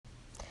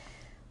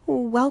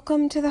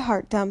Welcome to the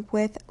Heart Dump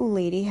with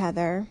Lady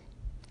Heather.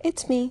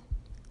 It's me,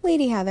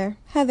 Lady Heather,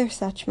 Heather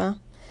Suchma.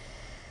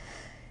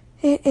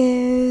 It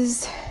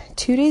is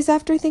 2 days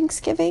after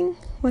Thanksgiving.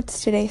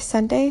 What's today?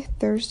 Sunday,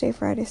 Thursday,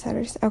 Friday,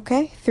 Saturday.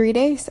 Okay, 3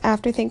 days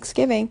after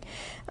Thanksgiving.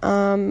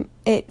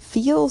 It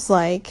feels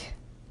like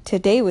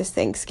today was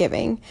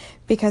Thanksgiving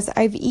because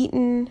I've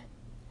eaten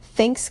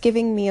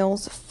Thanksgiving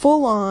meals,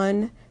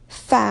 full-on,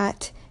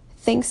 fat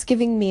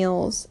Thanksgiving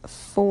meals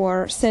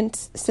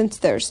since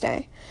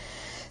Thursday.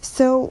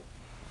 So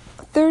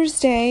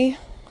Thursday,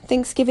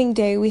 Thanksgiving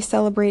Day, we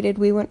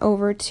went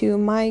over to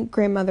my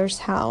grandmother's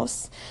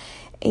house,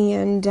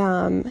 and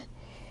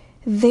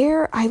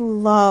there I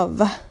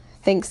love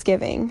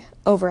Thanksgiving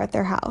over at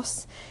their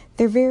house.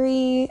 They're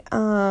very,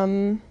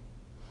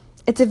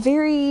 it's a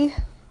very,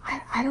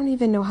 I don't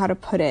even know how to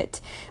put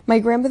it. My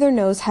grandmother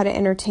knows how to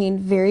entertain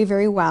very,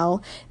 very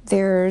well.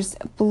 There's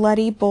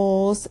bloody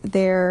bowls.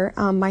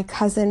 My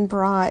cousin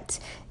brought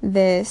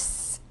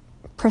this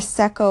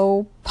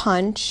Prosecco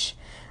punch.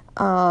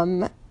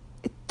 The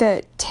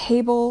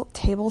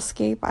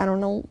tablescape, I don't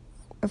know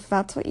if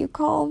that's what you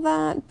call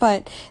that,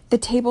 but the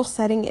table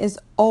setting is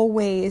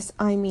always,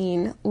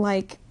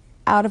 like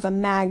out of a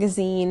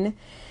magazine.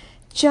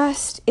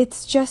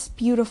 It's just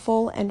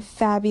beautiful and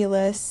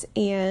fabulous,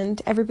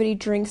 and everybody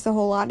drinks a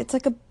whole lot. It's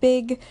like a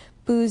big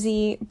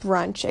boozy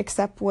brunch,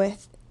 except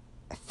with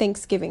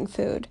Thanksgiving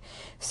food.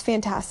 It's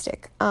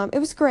fantastic. It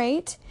was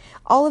great.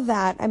 All of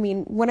that,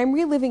 when I'm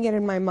reliving it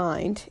in my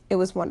mind, it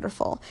was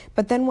wonderful.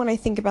 But then when I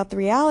think about the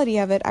reality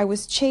of it, I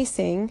was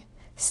chasing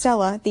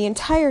Stella the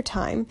entire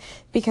time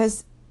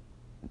because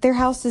their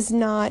house is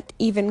not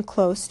even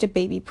close to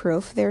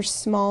baby-proof. There's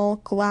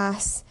small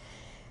glass,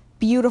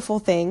 beautiful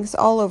things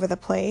all over the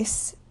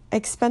place.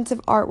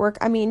 Expensive artwork.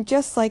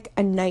 Just like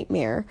a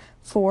nightmare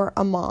for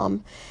a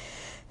mom.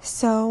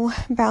 So,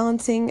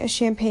 balancing a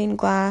champagne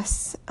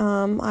glass,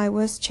 I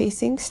was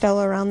chasing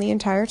Stella around the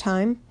entire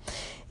time,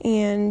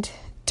 and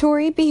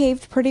Tori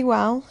behaved pretty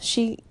well.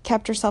 She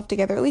kept herself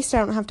together. At least I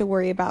don't have to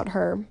worry about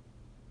her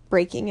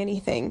breaking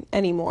anything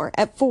anymore.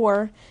 At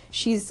 4,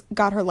 she's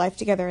got her life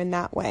together in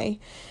that way.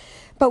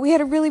 But we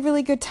had a really,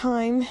 really good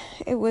time.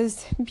 It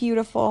was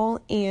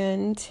beautiful,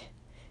 and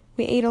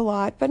we ate a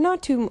lot, but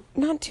not too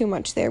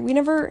much there.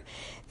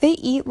 They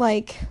eat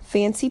like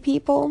fancy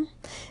people,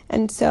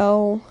 and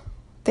so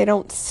they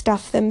don't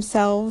stuff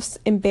themselves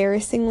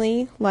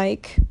embarrassingly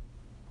like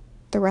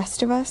the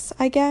rest of us,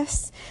 I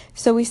guess.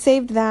 So we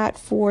saved that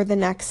for the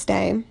next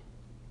day.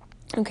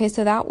 Okay,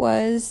 so that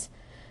was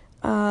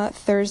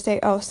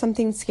Thursday. Oh,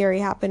 something scary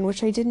happened,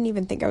 which I didn't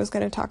even think I was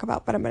going to talk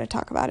about, but I'm going to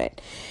talk about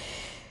it.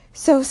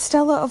 So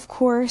Stella, of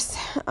course,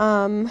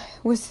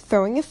 was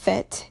throwing a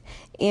fit,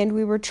 and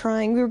we were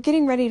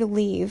getting ready to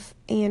leave,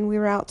 and we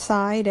were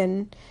outside,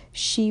 and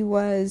she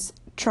was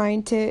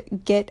trying to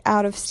get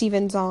out of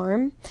Steven's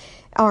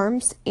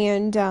arms,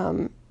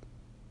 and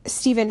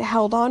Steven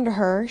held on to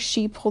her.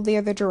 She pulled the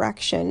other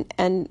direction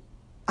and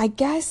I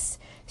guess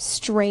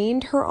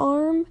strained her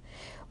arm,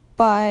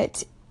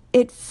 but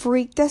it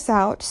freaked us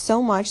out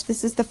so much.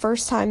 This is the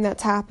first time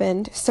that's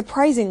happened,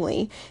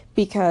 surprisingly,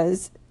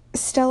 because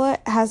Stella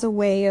has a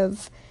way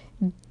of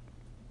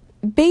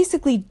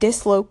basically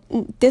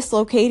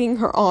dislocating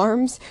her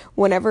arms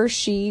whenever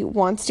she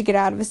wants to get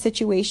out of a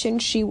situation.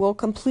 She will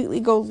completely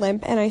go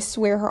limp, and I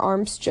swear her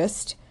arms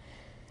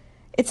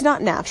it's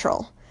not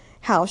natural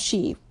how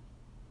she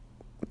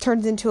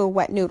turns into a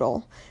wet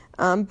noodle.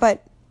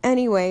 But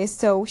anyway,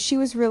 so she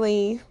was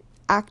really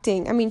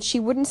acting. She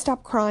wouldn't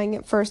stop crying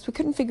at first. We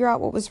couldn't figure out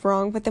what was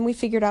wrong, but then we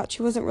figured out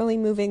she wasn't really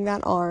moving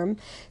that arm.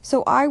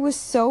 So I was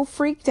so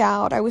freaked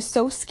out. I was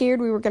so scared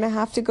we were going to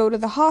have to go to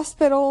the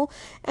hospital,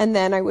 and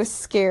then I was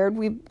scared.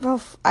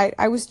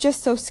 I was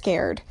just so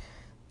scared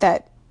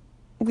that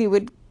we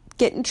would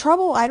get in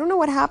trouble. I don't know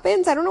what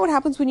happens. I don't know what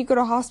happens when you go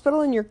to a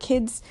hospital and your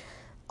kid's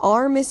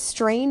arm is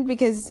strained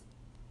because,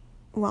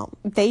 well,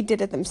 they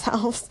did it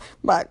themselves,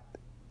 but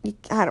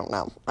I don't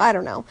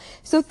know.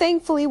 So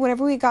thankfully,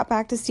 whenever we got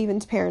back to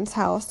Steven's parents'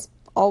 house,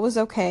 all was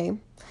okay.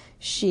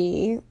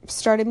 She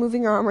started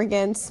moving her arm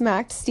again,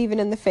 smacked Steven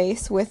in the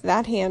face with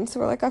that hand, so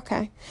we're like,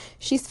 okay,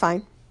 she's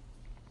fine.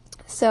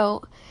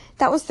 So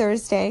that was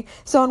Thursday.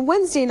 So on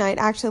Wednesday night,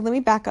 actually, let me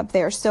back up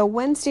there. So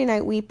Wednesday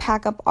night, we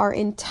pack up our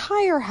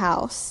entire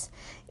house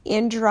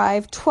and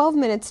drive 12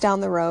 minutes down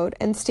the road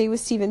and stay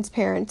with Steven's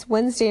parents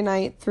Wednesday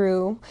night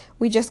through,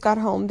 we just got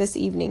home this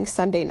evening,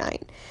 Sunday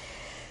night.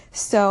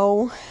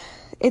 So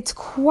it's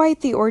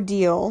quite the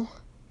ordeal,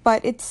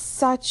 but it's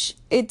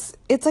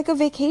like a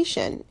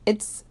vacation.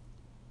 It's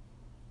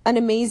an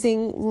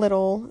amazing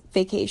little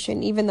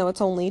vacation, even though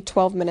it's only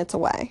 12 minutes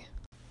away.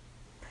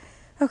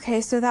 Okay,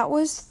 so that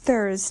was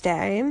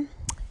Thursday.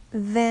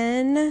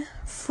 Then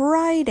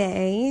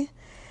Friday,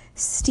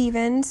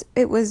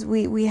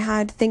 we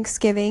had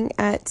Thanksgiving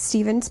at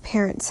Steven's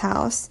parents'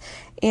 house,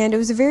 and it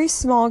was a very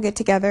small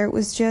get-together. It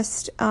was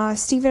just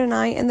Steven and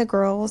I and the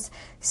girls,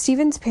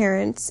 Steven's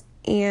parents,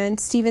 and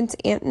Steven's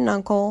aunt and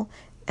uncle,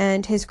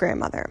 and his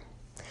grandmother.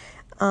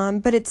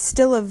 But it's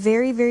still a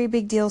very, very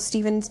big deal.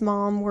 Steven's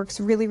mom works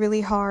really,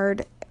 really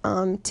hard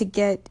to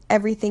get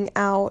everything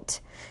out,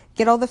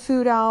 get all the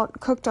food out,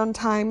 cooked on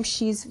time.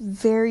 She's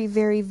very,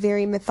 very,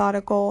 very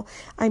methodical.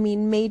 I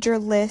mean, major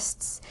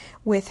lists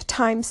with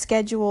time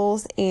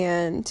schedules,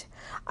 and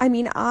I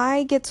mean,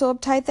 I get so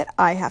uptight that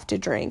I have to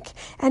drink.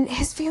 And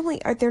his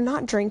family, they're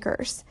not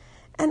drinkers.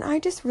 And I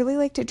just really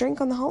like to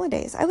drink on the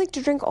holidays. I like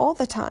to drink all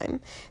the time.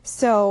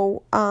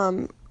 So,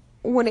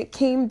 when it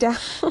came down,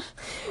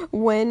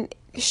 when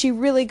she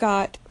really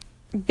got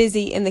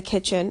busy in the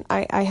kitchen,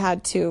 I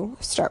had to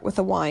start with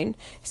a wine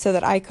so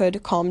that I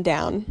could calm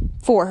down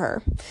for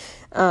her.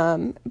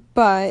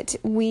 But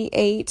we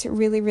ate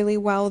really, really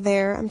well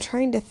there. I'm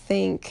trying to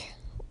think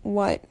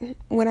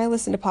when I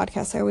listen to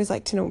podcasts, I always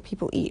like to know what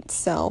people eat.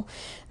 So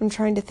I'm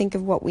trying to think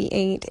of what we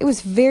ate. It was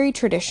very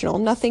traditional,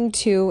 nothing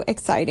too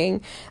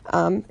exciting.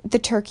 The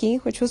turkey,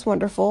 which was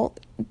wonderful,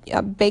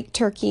 baked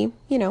turkey,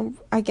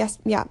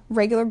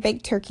 regular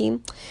baked turkey.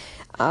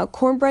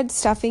 Cornbread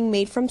stuffing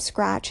made from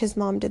scratch. His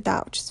mom did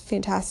that, which is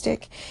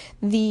fantastic.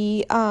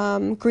 The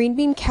green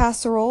bean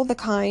casserole, the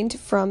kind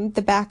from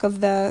the back of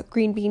the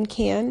green bean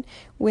can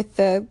with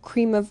the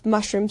cream of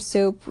mushroom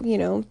soup,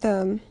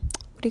 the,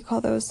 what do you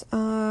call those?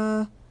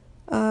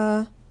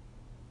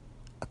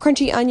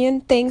 Crunchy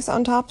onion things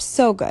on top.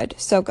 So good.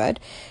 So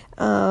good.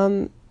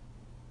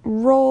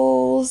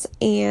 Rolls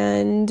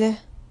and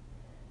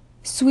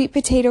sweet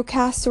potato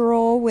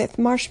casserole with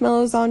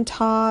marshmallows on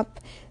top.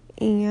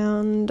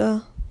 And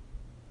I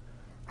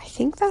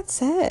think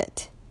that's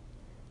it.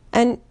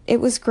 And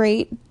it was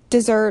great.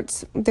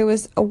 Desserts, there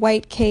was a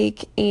white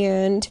cake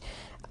and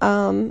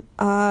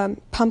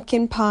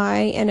pumpkin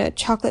pie and a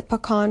chocolate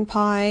pecan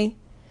pie.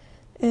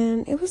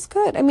 And it was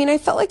good. I mean, I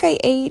felt like I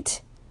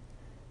ate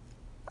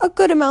a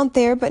good amount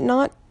there, but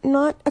not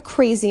a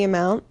crazy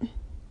amount.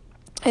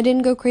 I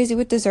didn't go crazy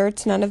with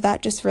desserts. None of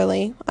that. Just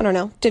really, I don't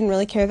know, didn't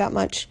really care that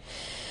much.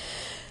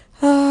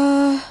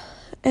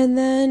 And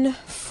then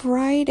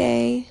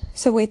Friday,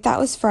 that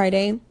was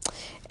Friday.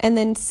 And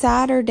then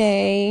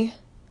Saturday,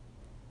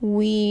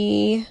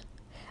 I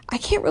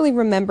can't really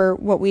remember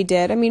what we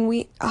did. I mean,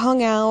 we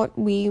hung out,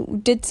 we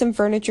did some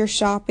furniture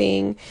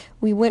shopping,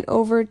 we went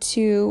over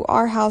to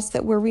our house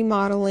that we're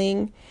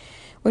remodeling,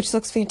 which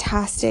looks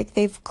fantastic.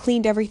 They've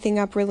cleaned everything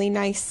up really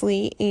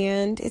nicely,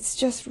 and it's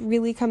just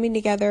really coming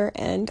together,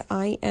 and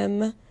I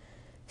am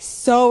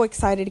so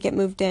excited to get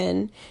moved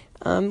in.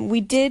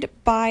 We did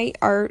buy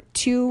our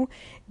 2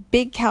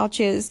 big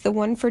couches, the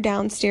one for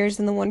downstairs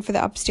and the one for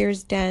the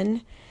upstairs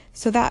den.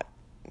 So that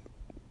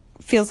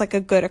feels like a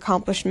good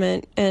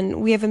accomplishment.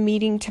 And we have a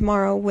meeting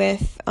tomorrow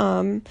with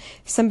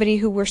somebody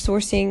who we're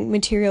sourcing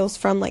materials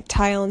from, like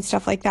tile and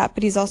stuff like that.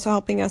 But he's also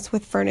helping us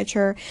with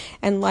furniture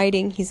and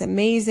lighting. He's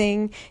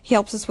amazing. He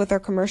helps us with our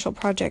commercial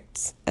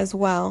projects as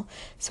well.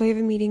 So we have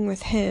a meeting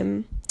with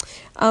him.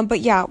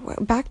 But yeah,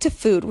 back to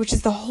food, which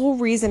is the whole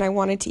reason I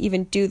wanted to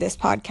even do this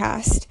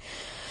podcast.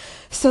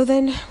 So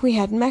then we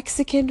had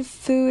Mexican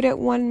food at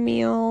one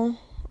meal.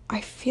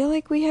 I feel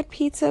like we had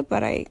pizza,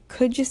 but I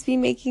could just be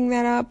making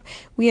that up.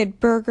 We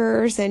had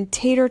burgers and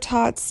tater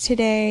tots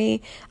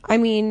today. I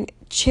mean,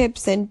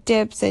 chips and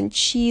dips and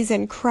cheese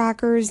and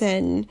crackers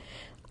and,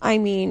 I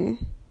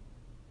mean,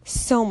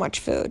 so much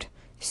food.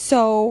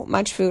 So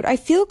much food. I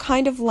feel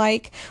kind of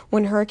like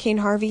when Hurricane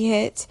Harvey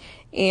hit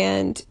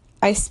and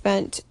I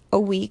spent a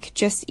week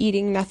just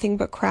eating nothing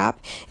but crap.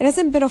 It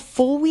hasn't been a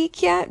full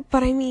week yet,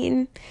 but I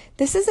mean,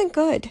 this isn't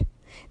good.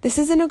 This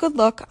isn't a good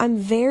look. I'm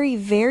very,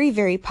 very,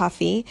 very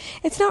puffy.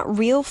 It's not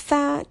real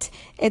fat.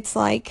 It's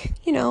like,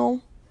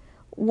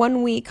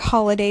 1 week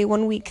holiday,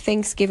 1 week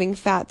Thanksgiving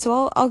fat.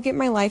 So I'll get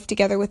my life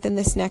together within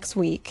this next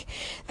week.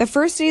 The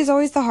first day is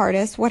always the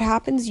hardest. What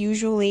happens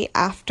usually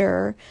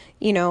after,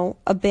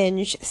 a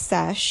binge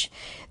sesh,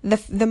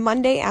 the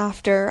Monday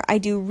after, I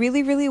do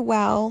really, really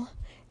well.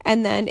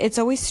 And then it's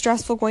always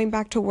stressful going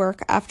back to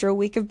work after a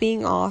week of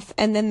being off.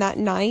 And then that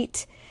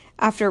night,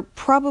 after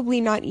probably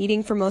not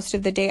eating for most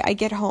of the day, I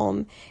get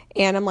home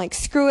and I'm like,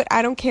 screw it,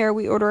 I don't care.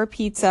 We order a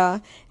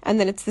pizza and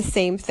then it's the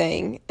same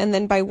thing. And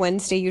then by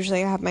Wednesday,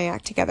 usually I have my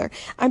act together.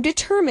 I'm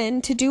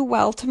determined to do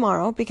well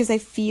tomorrow because I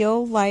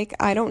feel like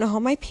I don't know how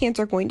my pants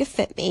are going to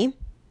fit me.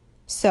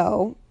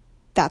 So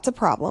that's a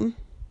problem.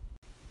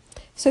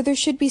 So there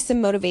should be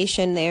some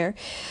motivation there.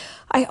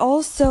 I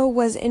also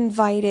was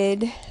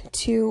invited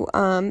to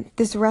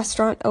this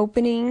restaurant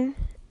opening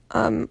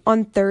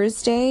on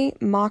Thursday,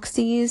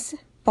 Moxie's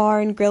Bar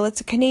and Grill. It's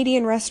a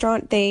Canadian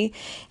restaurant. They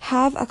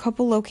have a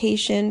couple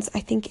locations, I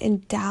think,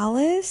 in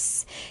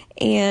Dallas.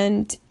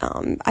 And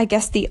I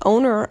guess the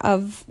owner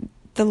of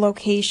the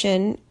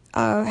location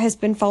has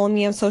been following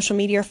me on social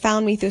media or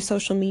found me through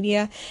social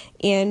media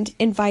and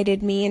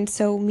invited me. And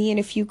so me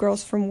and a few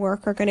girls from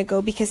work are going to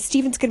go because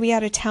Steven's going to be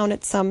out of town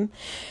at some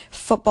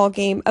football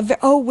game.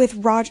 With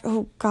Roger.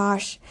 Oh,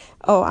 gosh.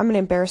 Oh, I'm going to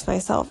embarrass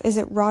myself. Is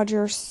it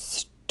Roger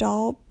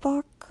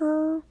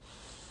Stahlbacher?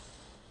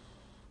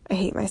 I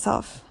hate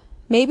myself.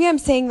 Maybe I'm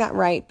saying that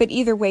right, but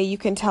either way, you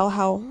can tell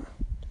how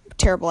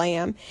terrible I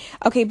am.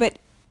 Okay, but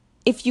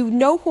if you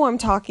know who I'm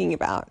talking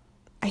about,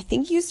 I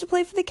think he used to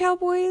play for the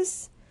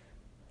Cowboys.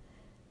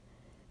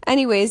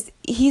 Anyways,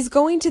 he's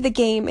going to the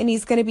game and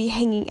he's going to be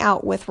hanging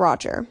out with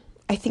Roger.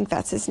 I think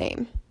that's his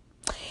name.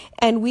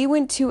 And we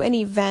went to an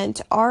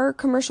event. Our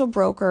commercial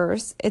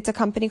brokers, it's a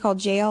company called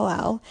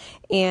JLL,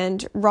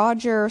 and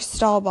Roger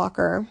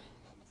Stahlbacher,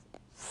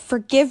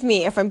 forgive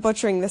me if I'm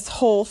butchering this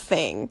whole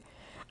thing.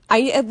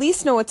 I at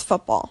least know it's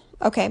football.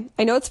 Okay,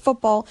 I know it's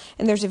football,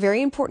 and there's a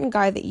very important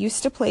guy that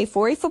used to play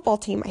for a football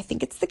team. I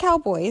think it's the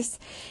Cowboys.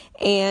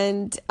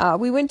 And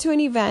we went to an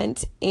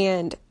event,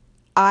 and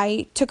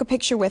I took a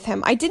picture with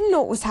him. I didn't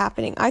know what was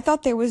happening. I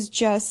thought there was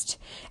just,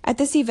 at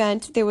this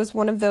event, there was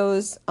one of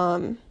those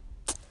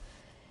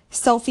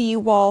selfie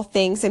wall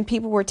things, and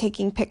people were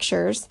taking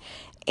pictures,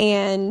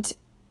 and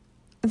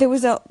there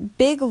was a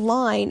big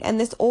line, and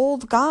this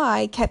old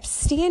guy kept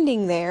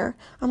standing there.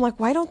 I'm like,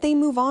 why don't they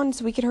move on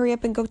so we could hurry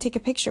up and go take a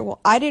picture? Well,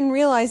 I didn't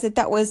realize that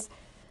that was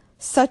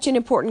such an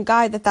important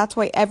guy, that's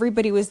why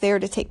everybody was there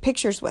to take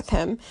pictures with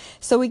him.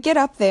 So we get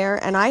up there,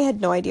 and I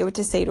had no idea what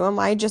to say to him.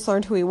 I just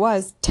learned who he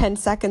was 10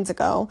 seconds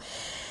ago.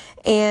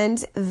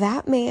 And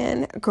that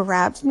man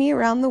grabbed me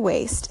around the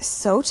waist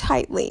so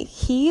tightly.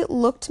 He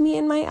looked me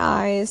in my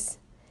eyes,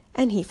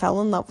 and he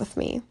fell in love with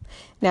me.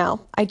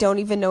 Now, I don't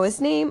even know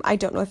his name. I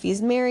don't know if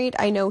he's married.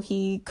 I know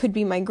he could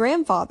be my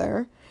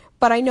grandfather,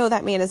 but I know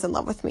that man is in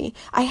love with me.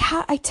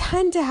 I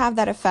tend to have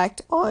that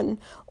effect on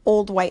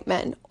old white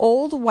men.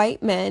 Old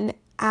white men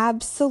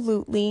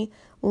absolutely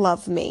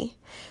love me,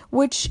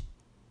 which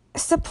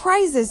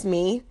surprises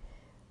me,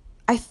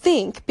 I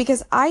think,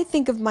 because I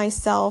think of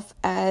myself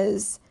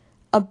as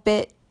a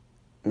bit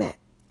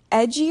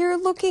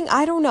edgier looking.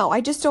 I don't know.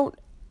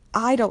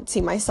 I don't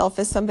see myself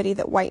as somebody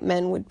that white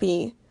men would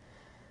be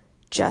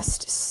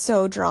just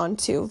so drawn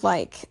to,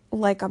 like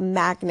a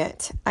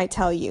magnet. I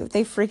tell you,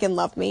 they freaking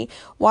love me.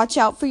 Watch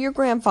out for your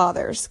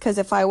grandfathers, because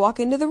if I walk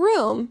into the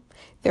room,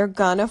 they're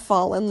gonna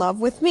fall in love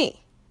with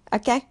me.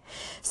 Okay?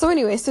 So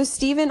anyway, so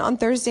Steven on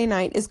Thursday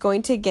night is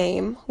going to a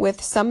game with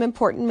some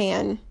important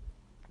man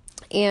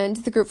and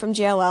the group from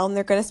JLL, and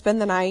they're going to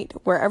spend the night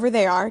wherever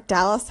they are.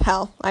 Dallas,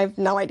 hell, I have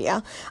no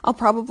idea. I'll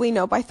probably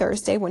know by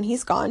Thursday when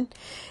he's gone.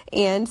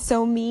 And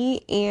so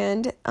me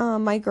and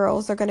my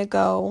girls are going to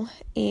go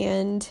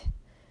and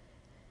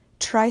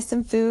try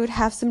some food,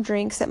 have some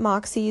drinks at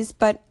Moxie's,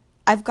 but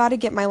I've got to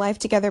get my life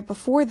together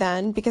before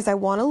then, because I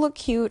want to look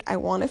cute, I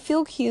want to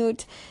feel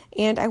cute,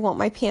 and I want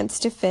my pants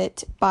to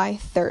fit by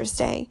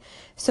Thursday.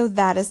 So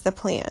that is the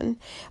plan.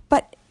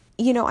 But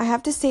you know, I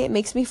have to say it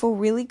makes me feel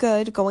really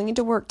good going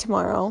into work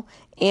tomorrow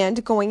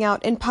and going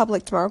out in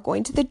public tomorrow,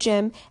 going to the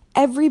gym.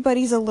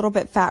 Everybody's a little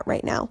bit fat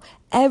right now.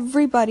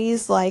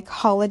 Everybody's like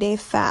holiday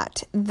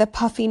fat. The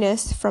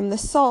puffiness from the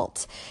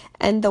salt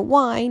and the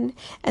wine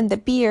and the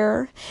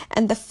beer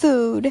and the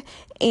food,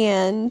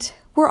 and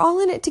we're all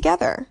in it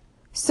together.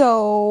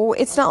 So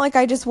it's not like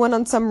I just went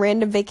on some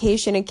random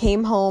vacation and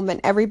came home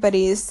and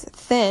everybody's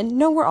thin.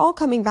 No, we're all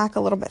coming back a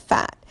little bit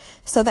fat.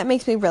 So that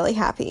makes me really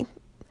happy.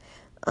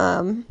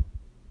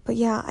 But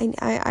yeah,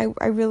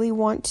 I really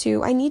want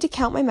to, I need to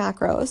count my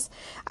macros.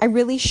 I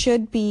really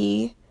should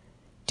be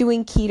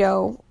doing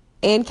keto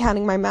and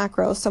counting my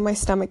macros so my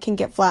stomach can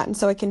get flattened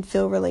so I can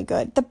feel really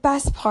good. The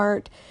best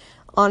part,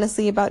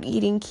 honestly, about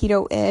eating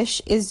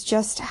keto-ish is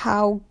just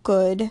how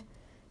good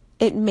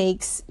it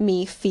makes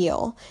me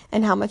feel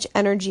and how much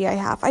energy I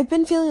have. I've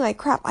been feeling like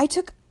crap. I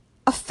took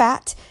a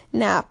fat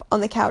nap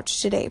on the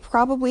couch today,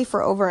 probably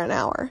for over an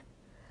hour.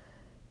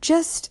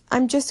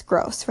 I'm just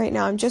gross right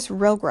now. I'm just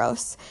real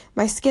gross.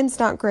 My skin's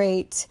not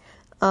great.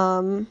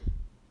 I'm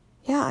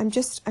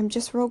just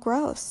real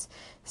gross.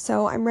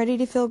 So I'm ready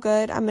to feel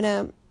good. I'm going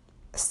to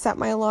set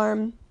my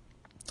alarm.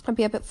 I'll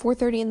be up at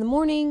 4:30 in the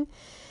morning,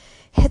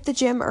 hit the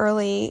gym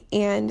early,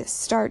 and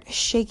start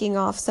shaking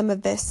off some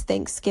of this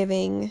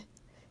Thanksgiving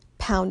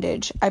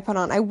poundage I put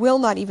on. I will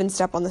not even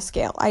step on the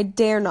scale. I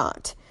dare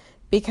not,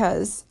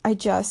 because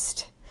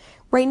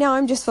right now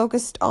I'm just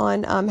focused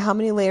on how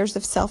many layers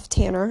of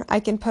self-tanner I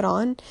can put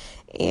on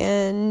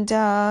and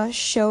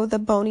show the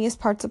boniest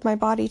parts of my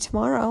body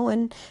tomorrow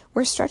and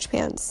wear stretch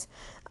pants.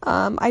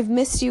 I've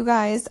missed you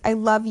guys. I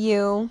love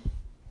you.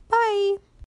 Bye.